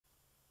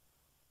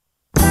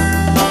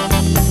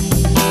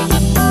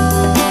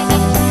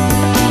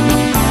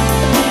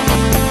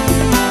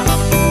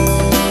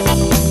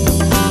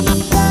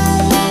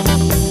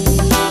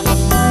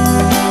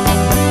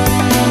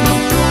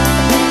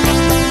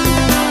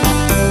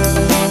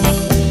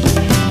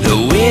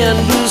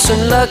and blew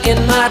some luck in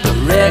my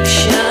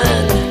direction.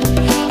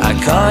 I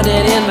caught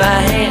it in my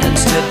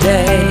hands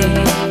today.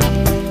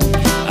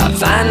 I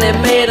finally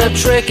made a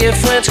tricky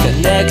French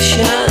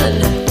connection.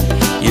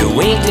 You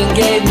winked and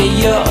gave me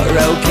your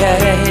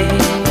okay.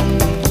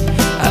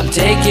 I'll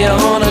take you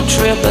on a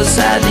trip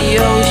beside the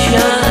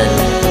ocean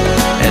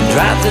and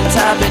drop the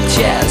top at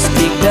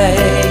Chesapeake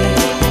Bay.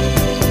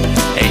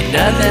 Ain't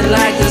nothing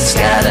like the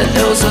sky to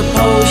dose a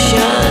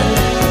potion.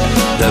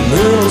 The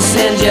moon will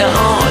send you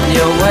on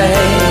your way.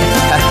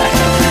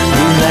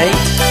 Moonlight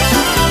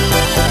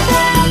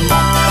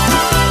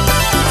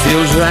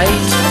feels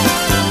right.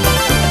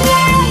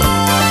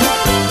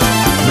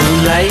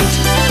 Moonlight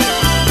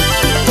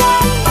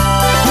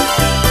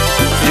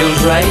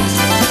feels right.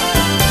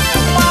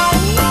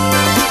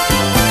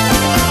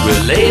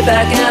 We'll lay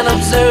back and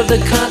observe the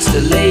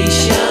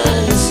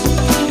constellations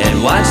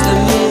and watch the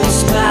moon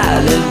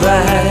smiling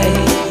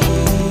bright.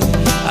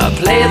 I'll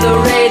play the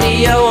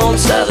radio on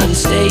southern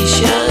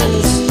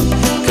stations,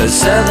 'cause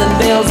southern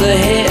bells are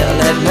hell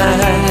at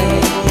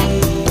night.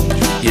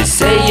 You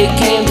say you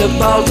came to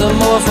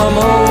Baltimore from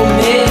Ole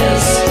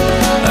Miss,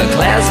 a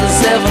class of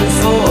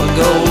 7-4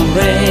 gold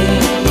ring.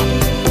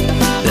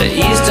 The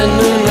eastern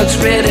moon looks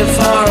ready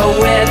for a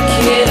wet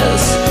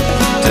kiss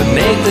to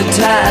make the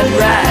tide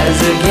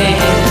rise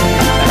again.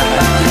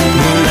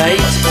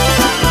 Moonlight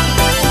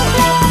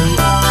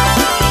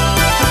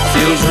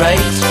feels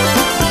right.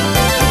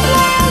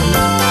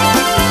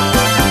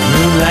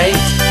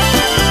 Moonlight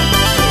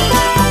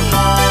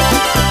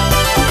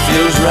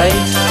feels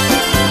right.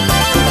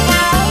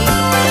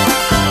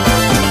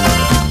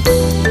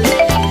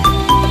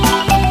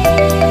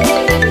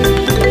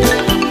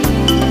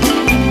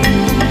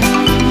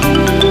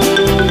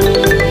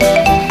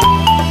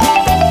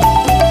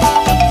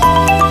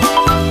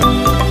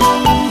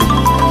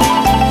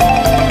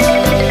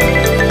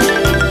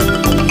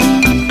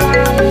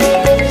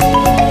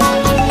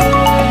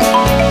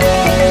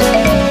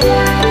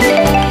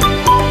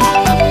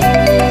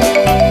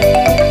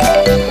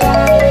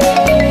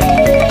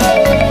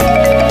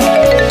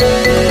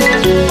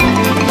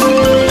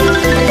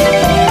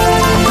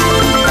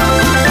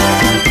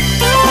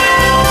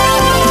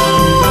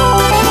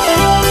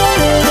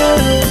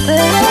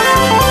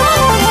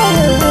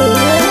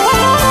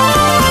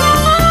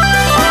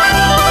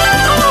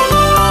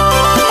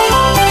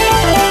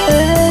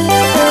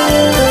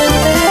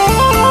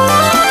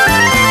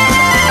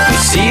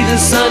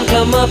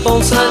 Up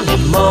on Sunday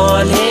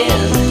morning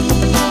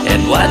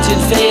and watch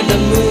it fade the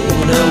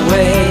moon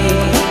away.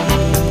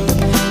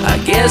 I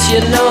guess you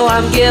know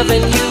I'm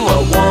giving you a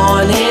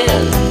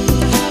warning,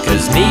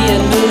 'cause me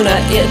and moon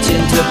are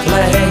itching to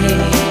play.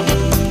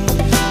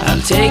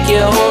 I'll take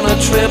you on a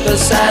trip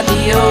beside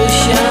the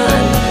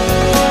ocean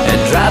and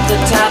drop the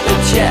top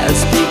at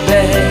Chesapeake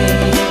Bay.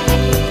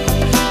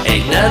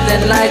 Ain't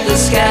nothing like the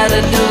sky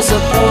to dose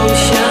a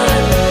potion.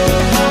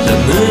 The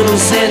moon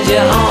will send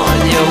you on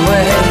your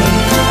way.